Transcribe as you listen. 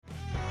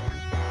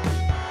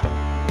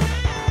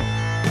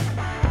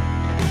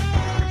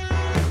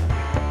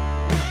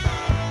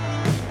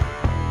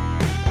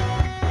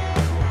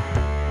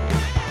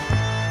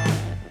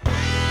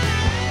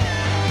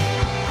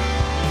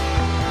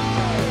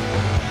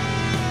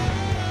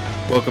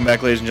Welcome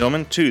back, ladies and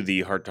gentlemen, to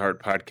the Hart to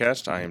Hart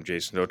podcast. I am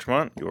Jason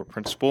Dotremont, your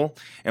principal,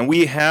 and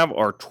we have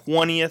our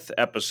 20th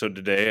episode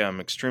today. I'm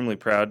extremely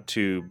proud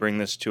to bring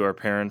this to our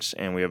parents,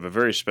 and we have a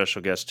very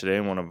special guest today,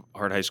 one of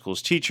Hart High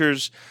School's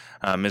teachers,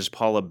 Ms.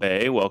 Paula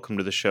Bae. Welcome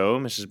to the show,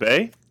 Mrs.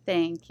 Bae.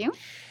 Thank you.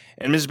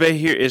 And Ms. Bae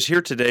is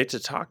here today to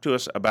talk to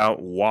us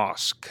about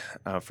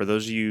WASC. For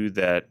those of you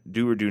that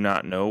do or do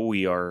not know,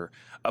 we are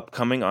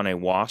upcoming on a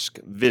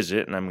WASC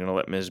visit, and I'm going to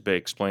let Ms. Bae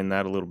explain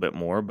that a little bit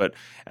more. But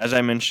as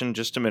I mentioned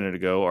just a minute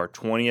ago, our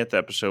 20th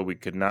episode, we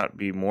could not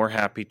be more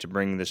happy to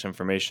bring this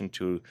information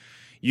to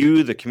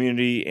you, the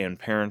community, and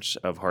parents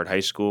of Hart High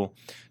School.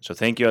 So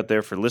thank you out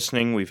there for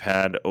listening. We've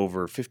had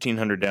over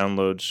 1,500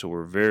 downloads, so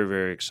we're very,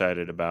 very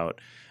excited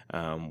about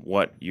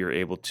what you're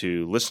able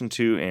to listen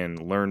to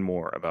and learn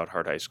more about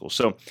Hart High School.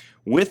 So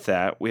with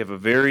that, we have a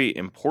very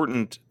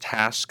important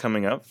task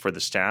coming up for the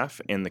staff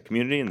and the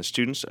community and the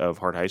students of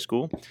Hart High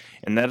School,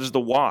 and that is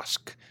the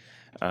WASC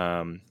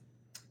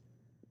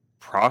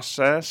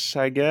process,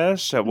 I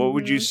guess. What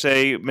would you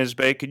say, Ms.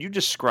 Bae? Could you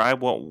describe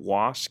what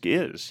WASC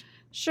is?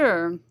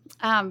 Sure.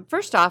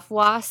 First off,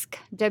 WASC,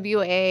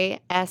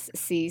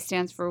 W-A-S-C,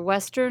 stands for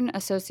Western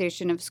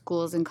Association of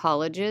Schools and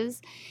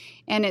Colleges.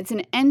 And it's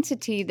an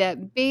entity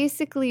that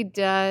basically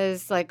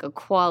does like a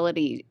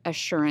quality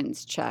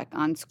assurance check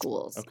on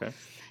schools. Okay.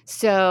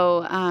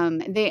 So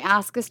they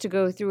ask us to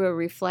go through a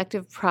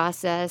reflective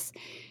process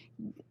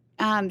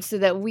so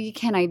that we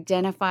can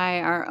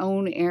identify our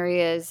own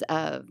areas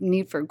of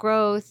need for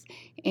growth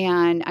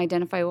and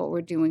identify what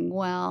we're doing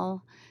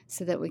well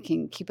so that we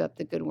can keep up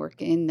the good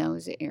work in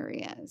those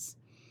areas.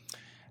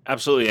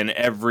 Absolutely. And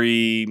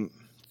every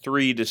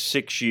 3 to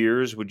 6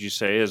 years, would you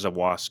say, is a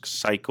WASC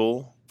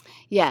cycle?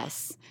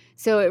 Yes.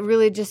 So it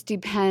really just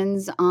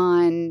depends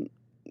on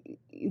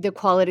the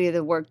quality of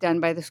the work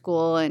done by the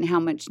school and how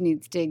much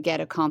needs to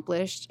get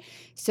accomplished.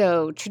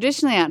 So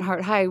traditionally at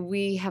Hart High,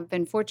 we have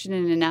been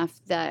fortunate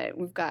enough that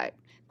we've got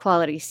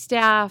quality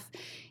staff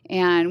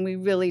and we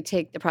really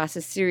take the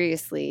process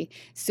seriously.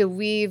 So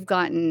we've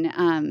gotten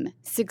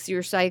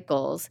 6-year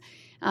cycles.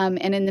 And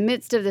in the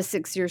midst of the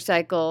 6-year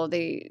cycle,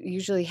 they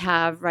usually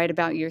have right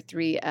about year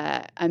 3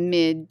 a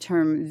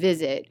midterm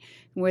visit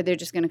where they're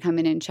just going to come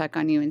in and check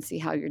on you and see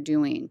how you're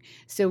doing.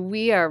 So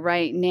we are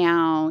right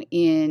now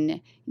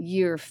in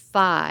year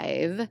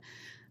 5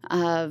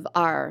 of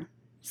our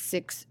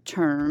 6th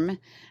term,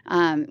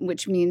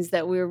 which means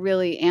that we're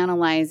really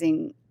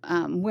analyzing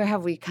where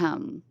have we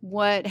come?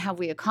 What have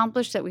we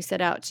accomplished that we set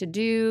out to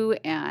do?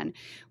 And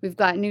we've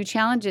got new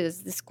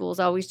challenges. The school's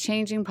always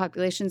changing.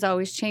 Population's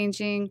always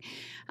changing.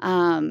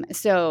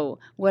 So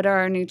what are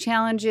our new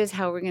challenges?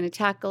 How are we going to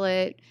tackle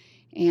it?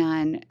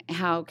 And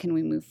how can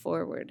we move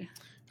forward?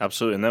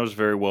 Absolutely, and that was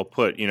very well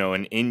put. You know,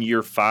 and in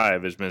year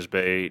 5, as Ms.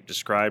 Bae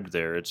described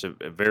there, it's a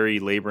very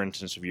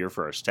labor-intensive year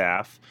for our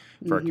staff,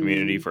 for our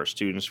community, for our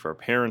students, for our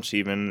parents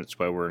even. That's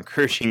why we're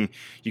encouraging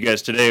you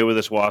guys today with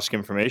this WASC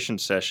information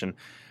session.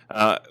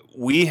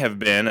 We have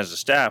been, as a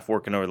staff,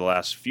 working over the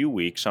last few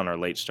weeks on our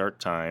late start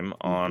time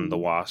on the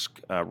WASC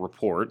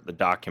report, the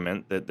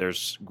document that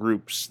there's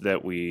groups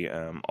that we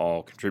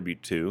all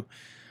contribute to.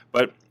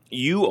 But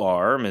you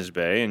are, Ms.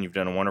 Bae, and you've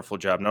done a wonderful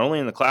job, not only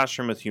in the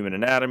classroom with human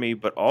anatomy,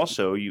 but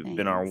also you've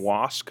been our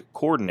WASC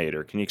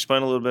coordinator. Can you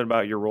explain a little bit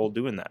about your role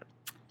doing that?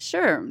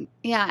 Sure.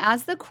 Yeah,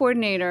 as the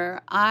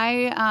coordinator,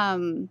 I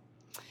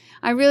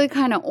really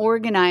kind of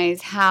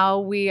organize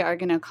how we are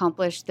going to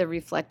accomplish the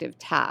reflective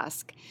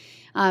task.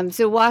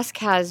 So WASC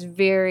has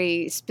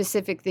very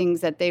specific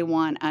things that they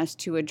want us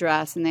to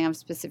address, and they have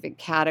specific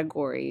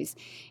categories.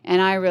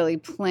 And I really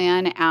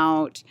plan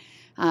out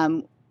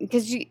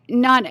because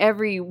not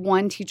every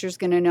one teacher is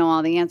going to know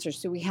all the answers.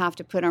 So we have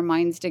to put our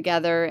minds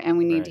together, and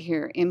we need to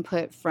hear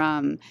input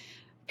from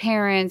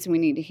parents. We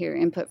need to hear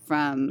input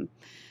from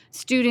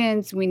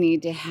students. We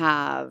need to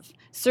have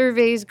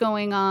surveys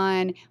going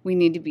on. We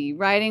need to be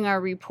writing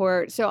our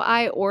report. So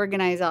I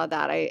organize all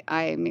that.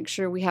 I make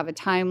sure we have a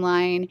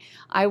timeline.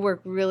 I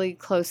work really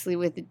closely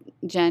with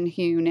Jen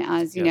Hune,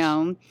 as you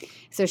know.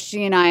 So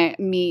she and I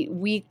meet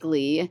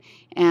weekly,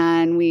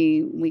 and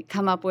we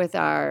come up with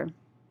our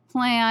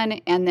plan,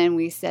 and then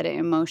we set it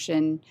in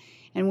motion.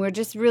 And we're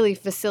just really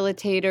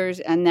facilitators,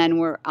 and then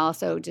we're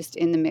also just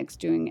in the mix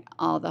doing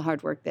all the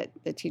hard work that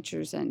the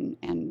teachers and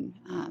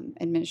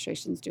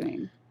administration's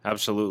doing.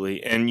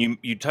 Absolutely. And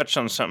you touched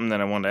on something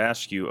that I wanted to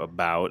ask you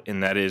about,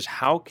 and that is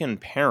how can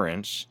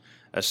parents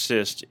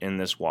assist in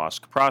this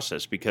WASC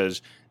process?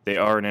 Because they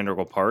are an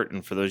integral part,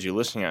 and for those of you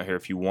listening out here,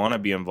 if you want to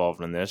be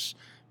involved in this,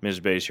 Ms.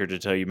 Bae is here to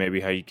tell you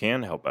maybe how you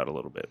can help out a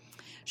little bit.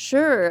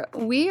 Sure.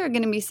 We are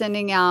going to be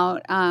sending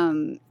out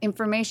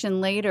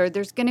information later.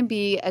 There's going to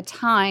be a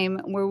time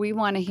where we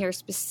want to hear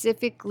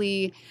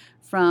specifically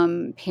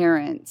from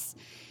parents.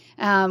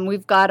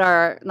 We've got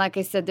like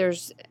I said,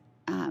 there's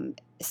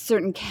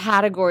certain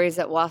categories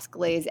that WASC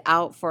lays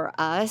out for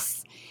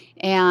us,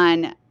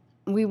 and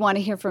we want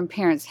to hear from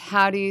parents.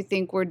 How do you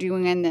think we're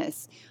doing in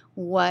this?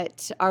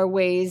 What are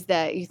ways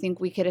that you think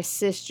we could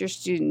assist your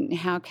student?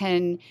 How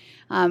can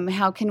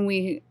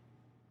we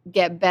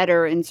get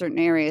better in certain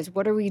areas?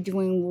 What are we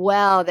doing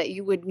well that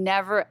you would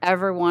never,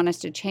 ever want us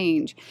to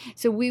change?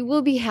 So we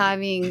will be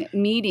having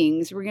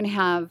meetings. We're going to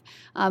have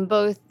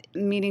both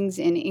meetings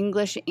in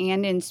English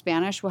and in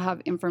Spanish. We'll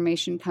have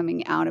information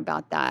coming out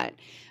about that.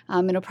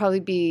 It'll probably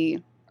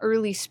be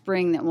early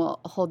spring that we'll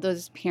hold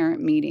those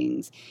parent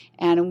meetings.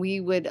 And we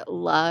would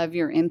love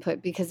your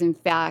input because, in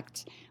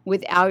fact,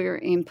 without your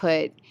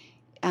input,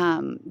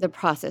 the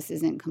process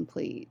isn't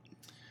complete.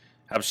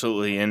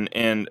 Absolutely.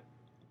 And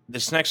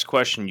this next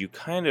question, you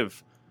kind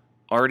of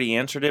already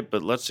answered it,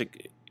 but let's,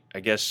 I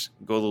guess,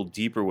 go a little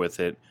deeper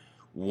with it.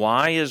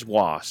 Why is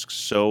WASC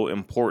so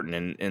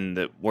important?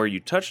 And where you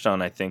touched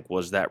on, I think,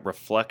 was that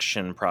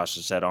reflection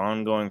process, that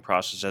ongoing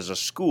process as a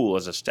school,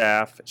 as a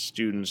staff, as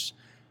students.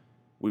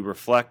 We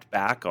reflect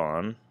back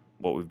on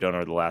what we've done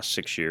over the last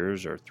 6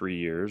 years or 3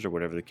 years or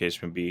whatever the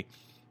case may be,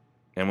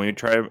 and we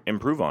try to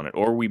improve on it,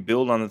 or we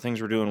build on the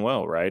things we're doing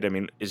well, right? I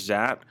mean, is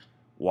that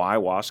why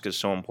WASC is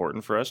so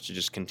important for us, to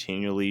just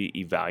continually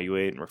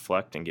evaluate and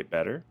reflect and get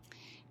better?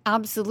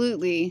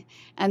 Absolutely.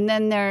 And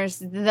then there's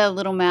the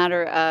little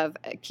matter of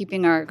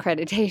keeping our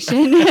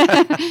accreditation.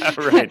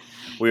 Right.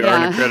 We are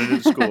an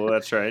accredited school.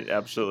 That's right.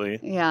 Absolutely.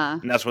 Yeah.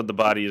 And that's what the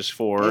body is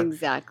for.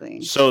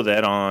 Exactly. So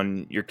that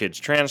on your kids'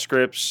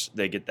 transcripts,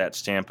 they get that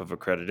stamp of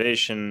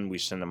accreditation. We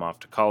send them off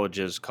to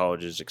colleges.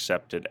 Colleges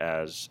accept it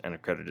as an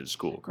accredited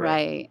school, correct?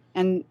 Right.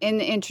 And in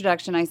the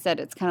introduction, I said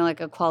it's kind of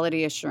like a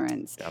quality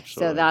assurance.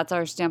 Absolutely. So that's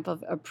our stamp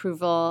of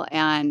approval,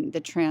 and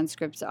the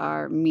transcripts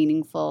are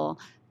meaningful.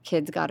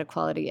 Kids got a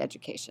quality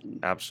education.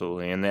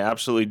 Absolutely. And they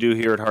absolutely do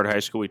here at Hart High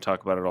School. We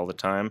talk about it all the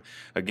time.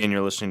 Again, you're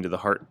listening to the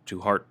Hart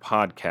to Hart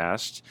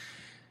podcast.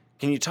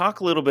 Can you talk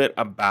a little bit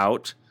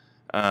about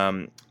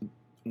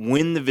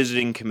when the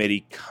visiting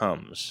committee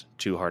comes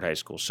to Hart High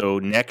School? So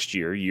next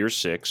year, year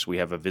 6, we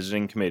have a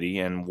visiting committee,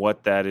 and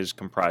what that is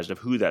comprised of,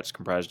 who that's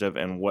comprised of,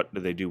 and what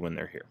do they do when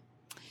they're here?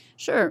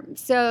 Sure.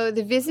 So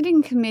the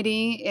visiting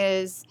committee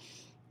is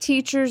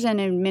teachers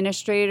and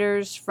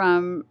administrators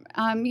from,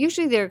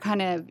 usually they're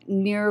kind of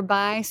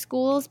nearby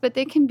schools, but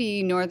they can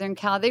be Northern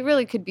Cal. They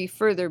really could be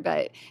further,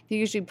 but they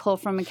usually pull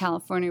from a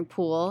California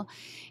pool.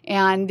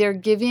 And they're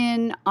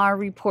given our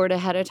report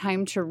ahead of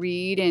time to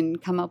read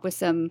and come up with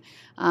some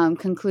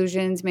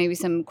conclusions, maybe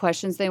some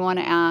questions they want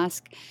to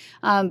ask.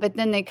 But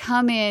then they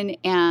come in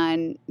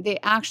and they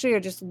actually are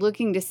just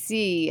looking to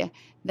see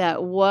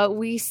that what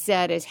we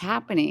said is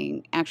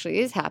happening actually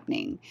is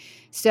happening.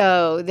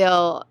 So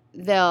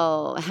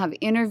they'll have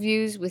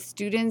interviews with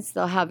students.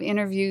 They'll have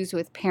interviews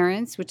with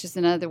parents, which is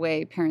another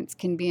way parents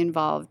can be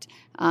involved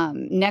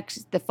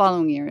the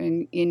following year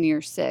in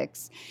year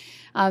 6.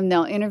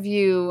 They'll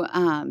interview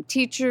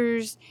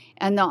teachers,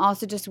 and they'll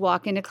also just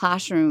walk into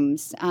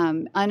classrooms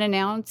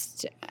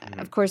unannounced.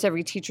 Of course,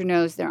 every teacher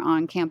knows they're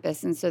on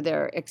campus, and so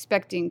they're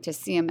expecting to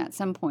see them at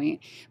some point.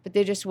 But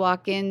they just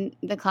walk in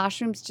the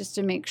classrooms just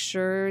to make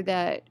sure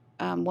that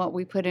what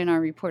we put in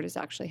our report is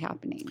actually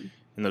happening.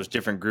 And those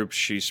different groups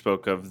she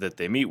spoke of that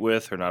they meet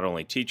with are not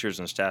only teachers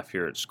and staff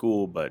here at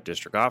school, but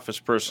district office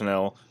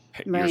personnel,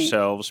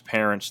 yourselves,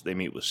 parents. They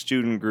meet with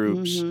student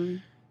groups. Mm-hmm.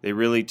 They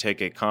really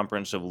take a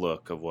comprehensive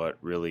look of what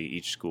really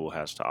each school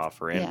has to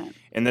offer,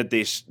 and that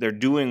they're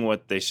doing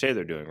what they say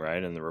they're doing,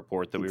 right, in the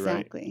report that we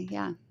write. Exactly,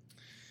 yeah.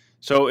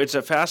 So it's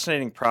a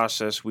fascinating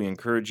process. We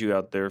encourage you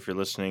out there, if you're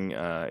listening,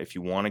 if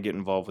you want to get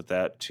involved with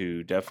that,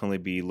 to definitely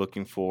be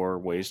looking for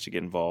ways to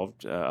get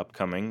involved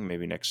upcoming,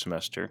 maybe next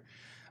semester.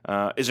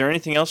 Is there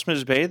anything else,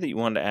 Ms. Bae, that you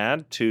wanted to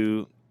add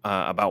to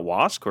about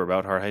WASC or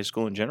about Hart High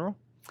School in general?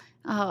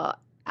 Oh,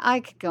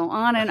 I could go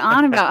on and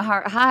on about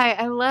Hart High.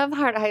 I love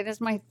Hart High. This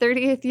is my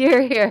 30th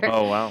year here.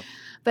 Oh, wow.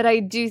 But I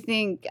do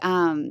think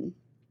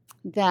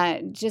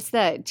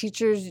that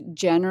teachers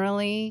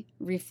generally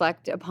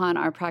reflect upon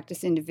our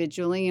practice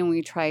individually, and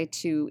we try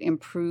to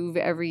improve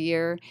every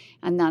year.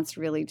 And that's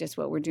really just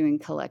what we're doing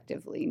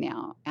collectively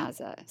now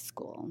as a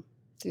school.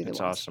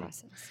 That's awesome.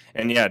 Process.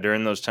 And yeah,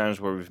 during those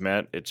times where we've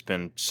met, it's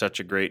been such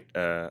a great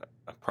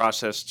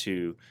process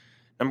to,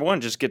 number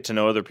one, just get to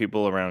know other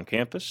people around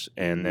campus,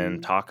 and then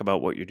talk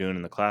about what you're doing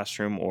in the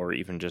classroom or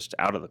even just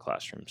out of the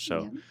classroom.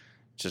 So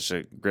it's just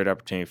a great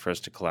opportunity for us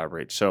to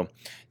collaborate. So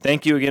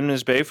thank you again,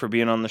 Ms. Bae, for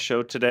being on the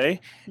show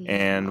today.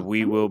 And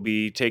we will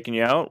be taking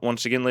you out.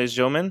 Once again, ladies and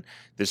gentlemen,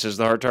 this is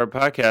the Hart to Hart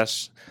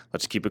podcast.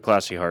 Let's keep it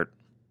classy, Hart.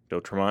 Do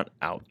Tremont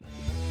out.